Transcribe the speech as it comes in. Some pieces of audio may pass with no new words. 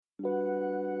Smiling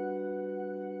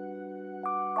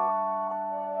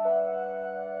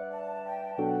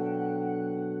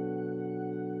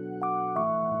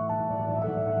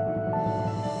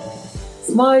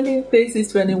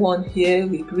Faces 21 here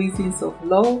with greetings of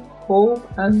love, hope,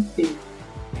 and faith.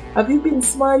 Have you been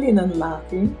smiling and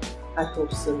laughing? I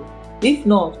hope so. If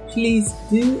not, please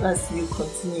do as you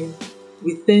continue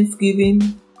with Thanksgiving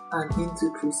and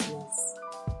into Christmas.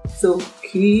 So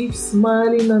keep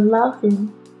smiling and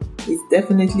laughing. It's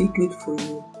definitely good for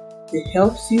you. It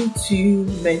helps you to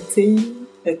maintain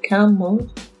a calm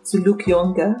mood, to look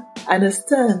younger, and a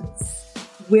stance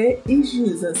where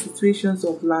issues and situations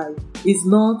of life is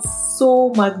not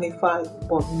so magnified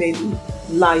but maybe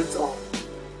light up.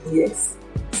 Yes,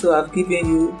 so I've given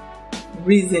you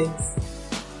reasons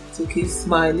to keep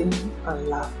smiling and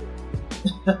laughing.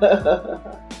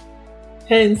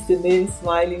 Hence the name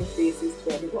Smiling Faces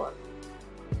 21.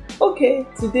 Okay,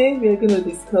 today we are going to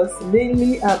discuss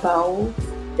mainly about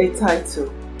a title,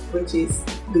 which is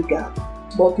The Gap.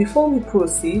 But before we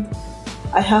proceed,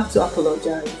 I have to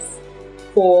apologize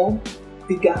for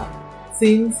the gap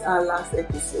since our last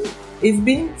episode.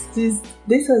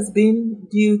 This has been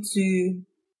due to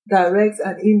direct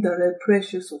and indirect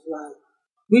pressures of life,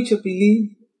 which I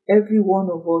believe every one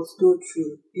of us go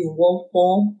through in one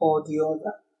form or the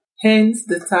other. Hence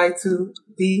the title,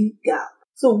 The Gap.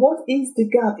 So what is the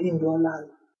gap in your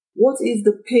life? What is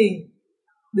the pain,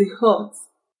 the hurt,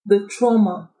 the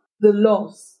trauma, the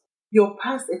loss, your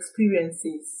past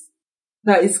experiences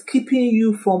that is keeping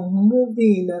you from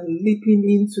moving and leaping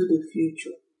into the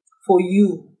future? For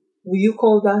you, will you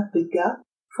call that the gap?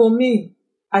 For me,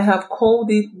 I have called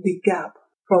it the gap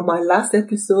from my last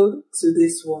episode to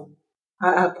this one.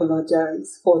 I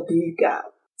apologize for the gap.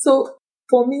 So,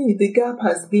 for me, the gap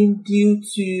has been due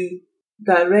to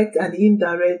direct and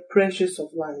indirect pressures of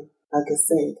life, like I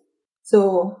said.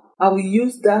 So, I will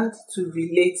use that to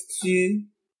relate to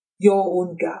your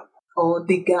own gap or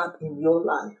the gap in your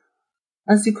life.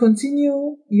 As you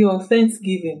continue your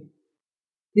Thanksgiving,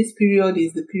 this period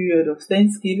is the period of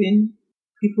Thanksgiving.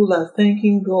 People are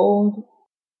thanking God,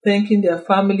 thanking their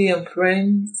family and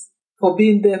friends for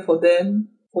being there for them,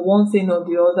 for one thing or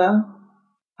the other.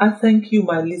 I thank you,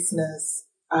 my listeners.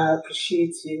 I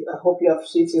appreciate you. I hope you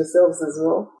appreciate yourselves as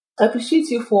well. I appreciate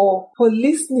you for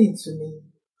listening to me,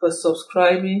 for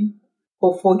subscribing,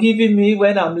 for forgiving me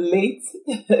when I'm late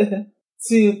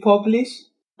to publish,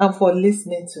 and for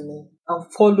listening to me and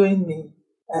following me.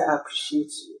 I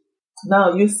appreciate you.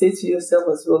 Now you say to yourself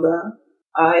as well that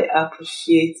I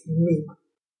appreciate me.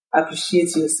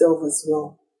 Appreciate yourself as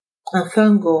well. And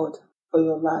thank God for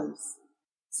your lives.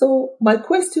 So my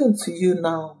question to you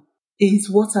now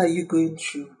is, what are you going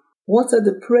through? What are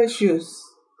the pressures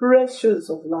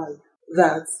of life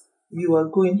that you are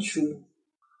going through?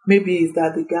 Maybe is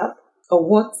that the gap? Or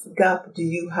what gap do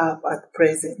you have at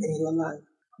present in your life?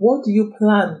 What do you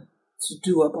plan to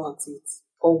do about it?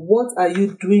 Or what are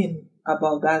you doing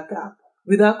about that gap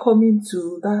without coming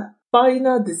to that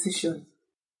final decision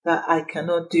that I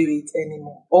cannot do it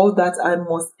anymore, or that I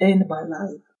must end my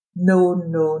life? No,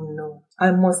 no, no. I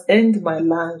must end my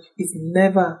life is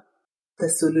never the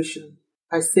solution.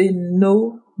 I say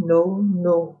no, no,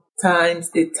 no, times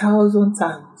 1,000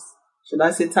 times. Should I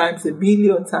say times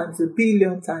 1,000,000 times,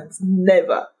 1,000,000,000 times?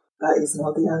 Never. That is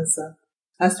not the answer.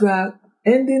 As we are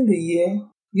ending the year,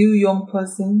 you young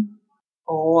person,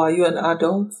 or are you an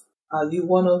adult? Are you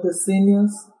one of the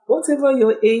seniors? Whatever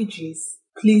your age is,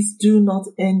 please do not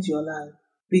end your life,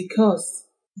 because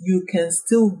you can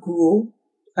still grow,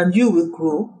 and you will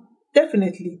grow,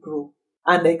 definitely grow,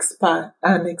 and expand,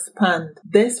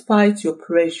 despite your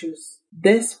pressures,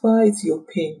 despite your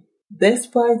pain,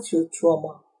 despite your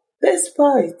trauma,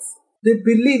 despite the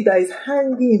belief that is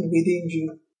hanging within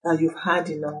you that you've had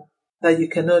enough, that you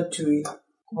cannot do it,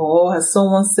 or as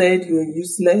someone said, you are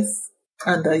useless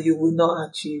and that you will not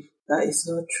achieve. That is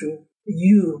not true.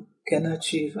 You can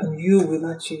achieve, and you will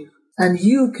achieve, and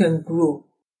you can grow,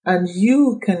 and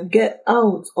you can get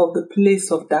out of the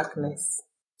place of darkness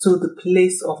to the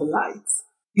place of light.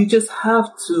 You just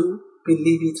have to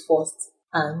believe it first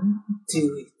and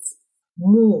do it.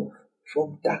 Move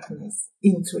from darkness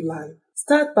into light.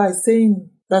 Start by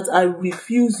saying that I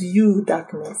refuse you,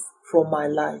 darkness, from my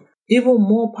life. Even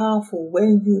more powerful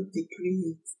when you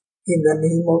decree it in the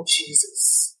name of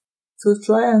Jesus. So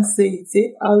try and say it.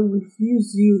 Say, I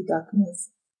refuse you,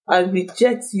 darkness. I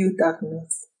reject you,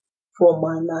 darkness, from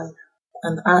my life.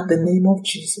 And add the name of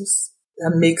Jesus.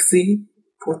 That makes it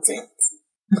potent.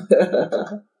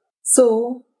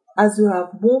 So, as you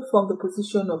have moved from the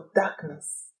position of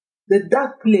darkness, the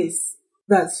dark place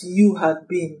that you have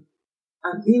been,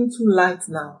 and into light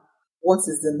now, what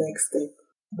is the next step?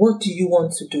 What do you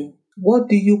want to do? What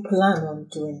do you plan on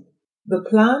doing? The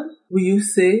plan, will you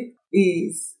say,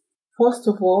 is first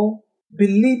of all,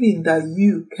 believing that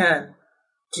you can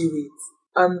do it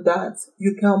and that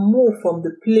you can move from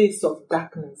the place of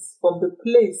darkness, from the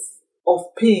place of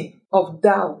pain, of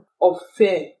doubt, of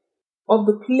fear, of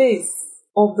the place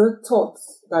of the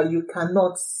thoughts that you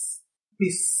cannot be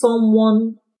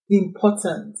someone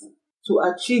important to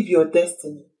achieve your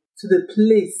destiny, to the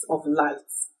place of light,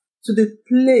 to the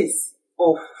place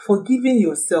of forgiving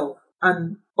yourself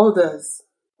and others,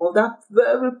 or that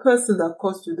very person that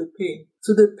caused you the pain,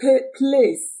 to the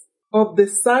place of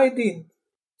deciding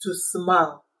to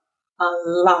smile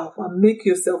and laugh and make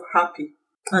yourself happy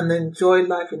and enjoy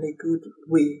life in a good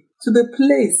way, to the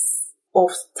place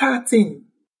of starting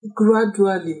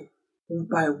gradually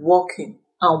by walking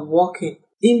and walking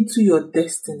into your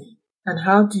destiny. And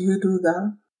how do you do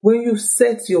that? When you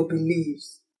set your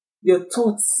beliefs, your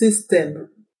thought system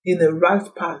in the right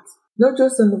path, not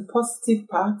just in the positive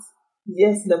path,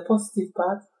 yes, in the positive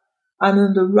path, and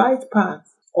in the right path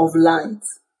of light,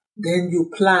 then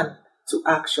you plan to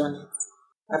action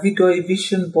it. Have you got a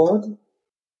vision board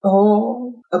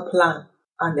or a plan,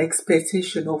 an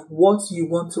expectation of what you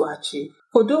want to achieve?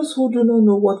 For those who do not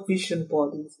know what vision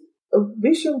board is, a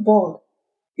vision board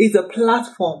is a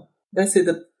platform. Let's say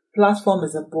the platform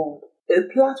is a board.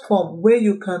 A platform where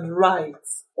you can write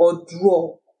or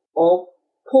draw or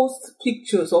post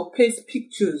pictures or paste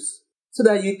pictures so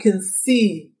that you can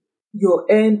see your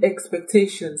end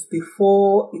expectations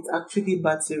before it actually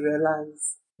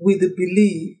materializes, with the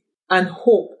belief and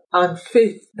hope and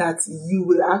faith that you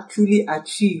will actually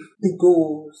achieve the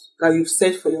goals that you've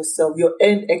set for yourself, your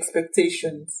end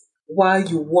expectations, while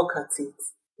you work at it,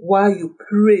 while you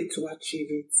pray to achieve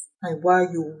it, and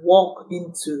while you walk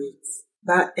into it,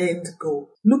 that end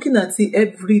goal. Looking at it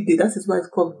every day, that is why it's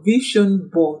called vision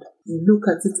board. You look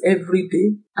at it every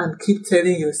day and keep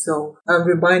telling yourself and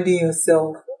reminding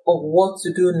yourself of what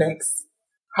to do next,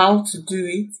 how to do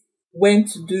it, when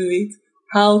to do it,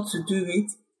 how to do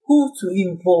it, who to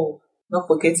involve, not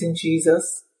forgetting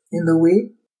Jesus in the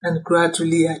way, and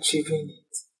gradually achieving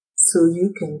it. So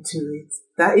you can do it.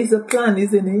 That is a plan,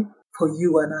 isn't it? For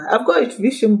you and I. I've got a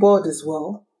vision board as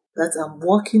well that I'm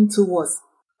working towards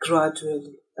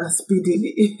gradually and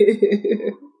speedily.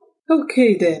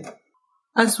 Okay then.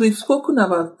 As we've spoken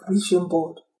about vision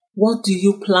board, what do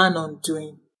you plan on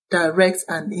doing, direct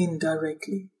and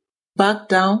indirectly? Back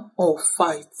down or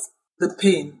fight the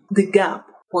pain, the gap?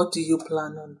 What do you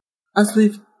plan on? As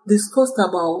we've discussed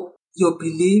about your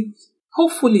beliefs,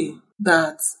 hopefully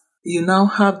that you now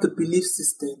have the belief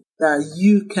system that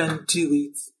you can do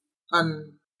it,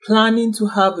 and planning to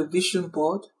have a vision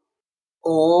board,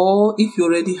 or if you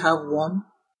already have one,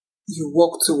 you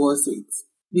walk towards it,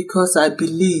 because I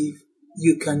believe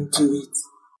you can do it.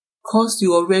 Because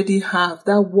you already have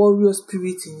that warrior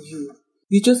spirit in you.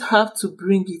 You just have to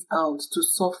bring it out to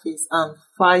surface and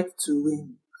fight to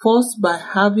win. First, by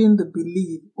having the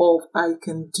belief of I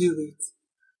can do it.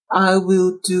 I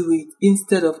will do it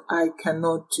instead of I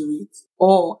cannot do it,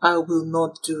 or I will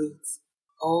not do it,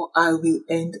 or I will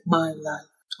end my life.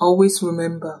 Always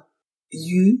remember,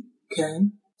 you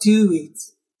can do it,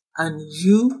 and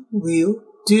you will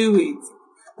do it.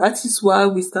 That is why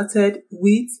we started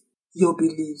with your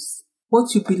beliefs.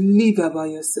 What you believe about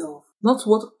yourself, not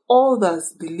what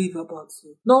others believe about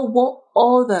you, not what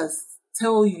others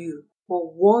tell you,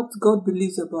 but what God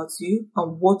believes about you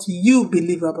and what you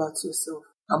believe about yourself.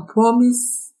 And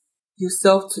promise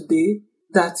yourself today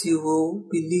that you will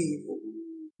believe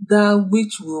that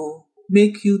which will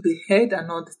make you the head and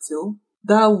not the tail,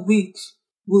 that which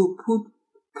will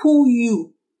pull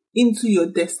you into your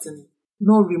destiny,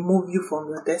 not remove you from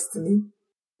your destiny,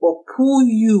 but pull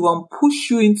you and push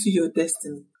you into your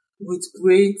destiny with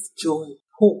great joy,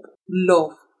 hope,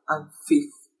 love, and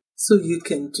faith, so you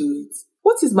can do it.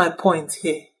 What is my point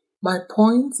here? My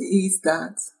point is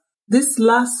that this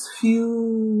last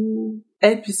few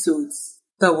episodes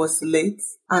that was late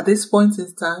at this point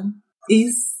in time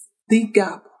is the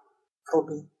gap for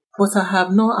me. But I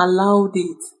have not allowed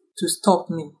it to stop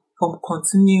me from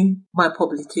continuing my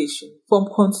publication, from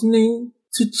continuing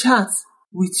to chat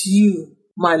with you,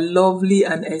 my lovely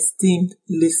and esteemed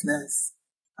listeners.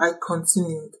 I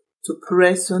continued to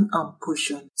press on and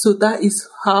push on. So that is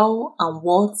how and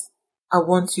what I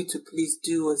want you to please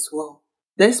do as well.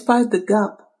 Despite the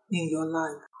gap in your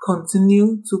life,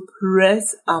 continue to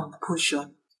press and push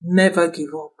on. Never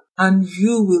give up. And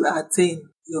you will attain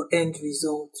your end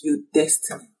result, your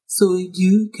destiny. So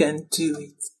you can do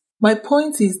it. My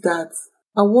point is that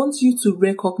I want you to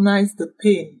recognize the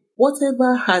pain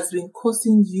whatever has been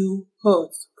causing you hurt,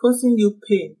 causing you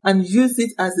pain, and use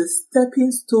it as a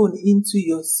stepping stone into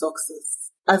your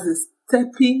success. As a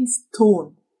stepping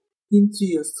stone into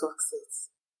your success.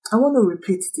 I want to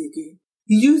repeat it again.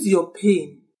 Use your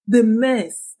pain, the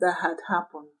mess that had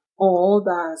happened, or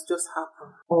that has just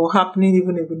happened, or happening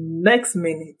even in the next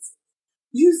minute.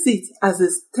 Use it as a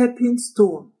stepping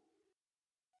stone.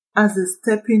 As a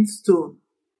stepping stone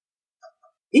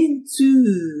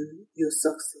into your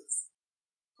success.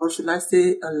 Or should I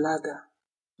say a ladder?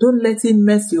 Don't let it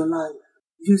mess your life.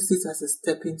 Use it as a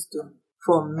stepping stone.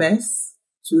 From mess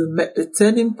to a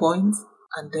turning point,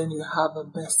 and then you have a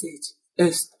message,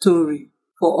 a story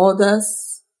for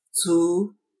others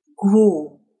to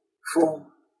grow from,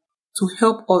 to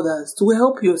help others, to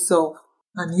help yourself,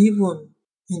 and even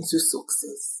into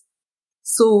success.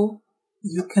 So,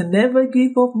 you can never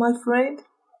give up, my friend,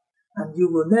 and you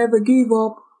will never give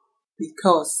up,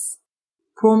 because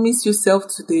promise yourself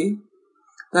today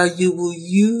that you will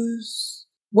use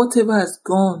whatever has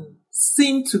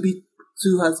seemed to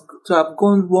have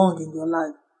gone wrong in your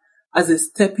life as a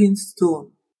stepping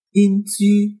stone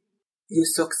into your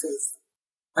success.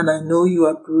 And I know you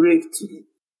are brave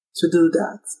to do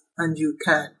that, and you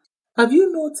can. Have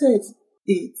you noted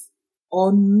it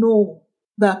or know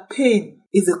that pain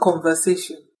is a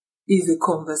conversation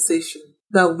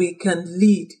that we can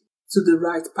lead to the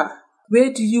right path?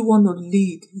 Where do you want to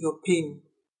lead your pain?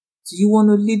 Do you want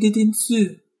to lead it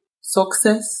into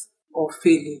success or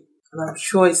failure? And I'm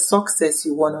sure it's success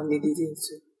you want to lead it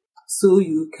into. So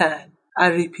you can. I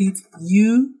repeat,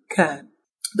 you can.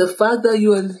 The fact that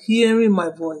you are hearing my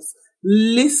voice,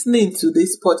 listening to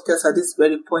this podcast at this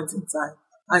very point in time,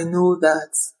 I know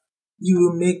that you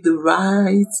will make the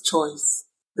right choice,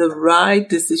 the right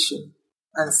decision,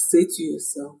 and say to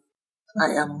yourself,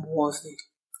 I am worthy.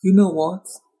 You know what?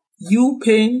 You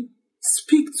pain,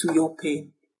 speak to your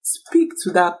pain. Speak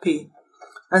to that pain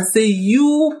and say,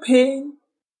 you pain,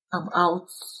 I'm out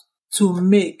to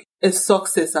make a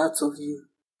success out of you.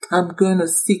 I'm going to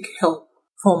seek help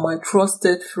from my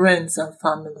trusted friends and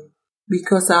family,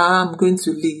 because I am going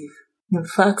to live. In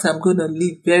fact, I'm going to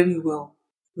live very well,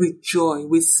 with joy,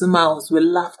 with smiles, with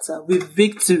laughter, with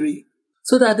victory,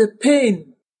 so that the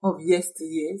pain of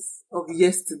yesteryears, of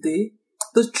yesterday,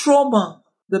 the trauma,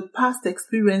 the past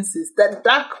experiences, that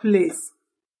dark place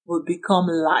will become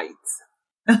light,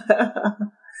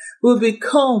 will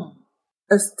become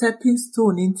a stepping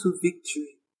stone into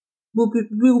victory,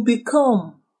 will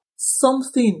become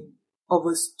something of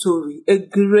a story, a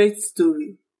great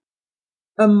story,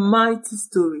 a mighty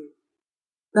story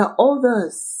that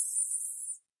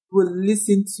others will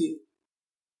listen to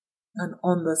and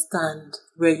understand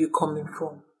where you're coming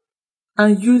from,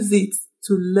 and use it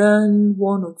to learn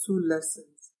one or two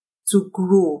lessons, to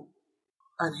grow.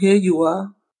 And here you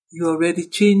are, you're already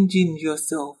changing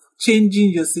yourself,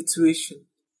 changing your situation,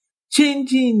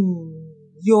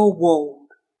 changing your world,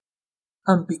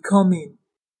 and becoming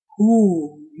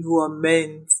who you are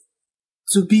meant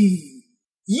to be.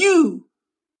 You,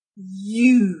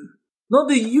 not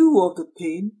the you of the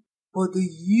pain, but the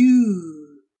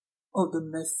you of the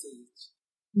message.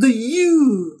 The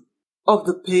you of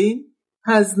the pain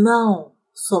has now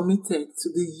submitted to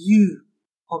the you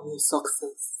of your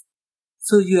success.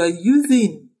 So you are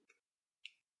using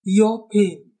your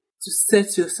pain to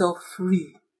set yourself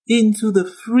free into the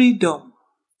freedom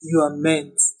you are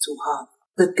meant to have.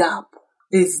 The gap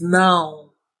is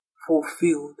now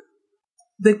fulfilled.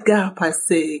 The gap, I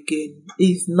say again,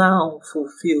 is now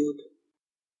fulfilled.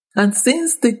 And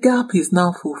since the gap is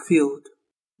now fulfilled,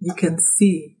 you can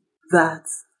see that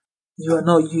you are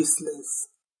not useless.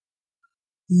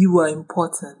 You are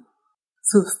important.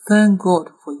 So thank God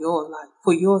for your life,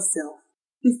 for yourself.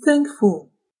 Be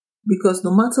thankful, because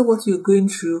no matter what you're going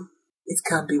through, it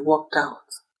can be worked out.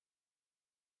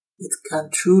 It can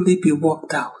truly be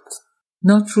worked out.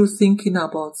 Not through thinking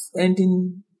about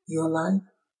ending your life,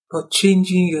 but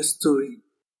changing your story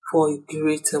for a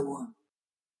greater one.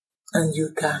 And you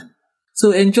can.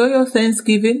 So enjoy your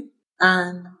Thanksgiving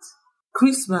and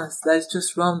Christmas that is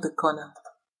just round the corner.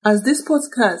 As this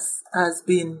podcast has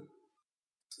been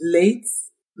late,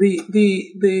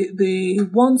 the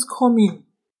ones coming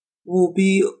will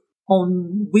be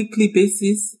on weekly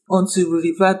basis until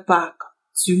we revert back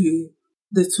to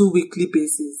the 2 weekly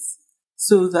basis,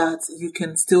 so that you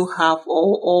can still have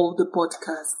all the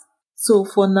podcasts. So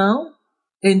for now,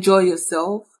 enjoy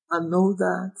yourself and know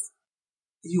that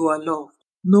you are loved.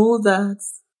 Know that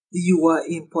you are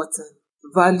important.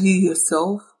 Value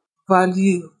yourself,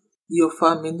 value your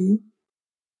family,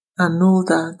 and know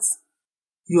that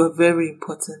you are very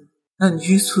important. and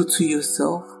useful to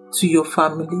yourself, to your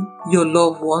family, your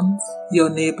loved ones, your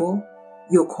neighbor,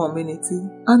 your community,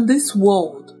 and this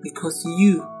world, because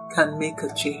you can make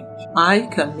a change. I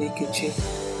can make a change.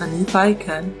 And if I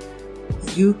can,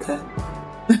 you can.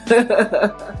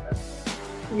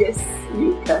 Yes,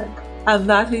 you can. And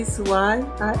that is why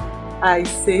I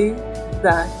say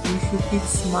that you should keep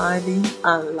smiling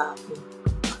and laughing.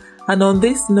 And on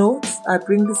this note, I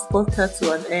bring this podcast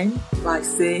to an end by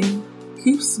saying,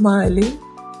 keep smiling,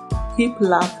 keep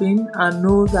laughing, and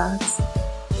know that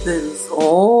there is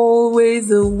always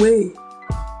a way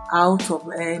out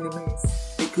of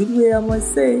enemies. A good way, I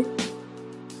must say.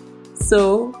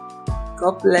 So,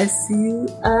 God bless you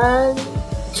and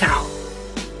ciao.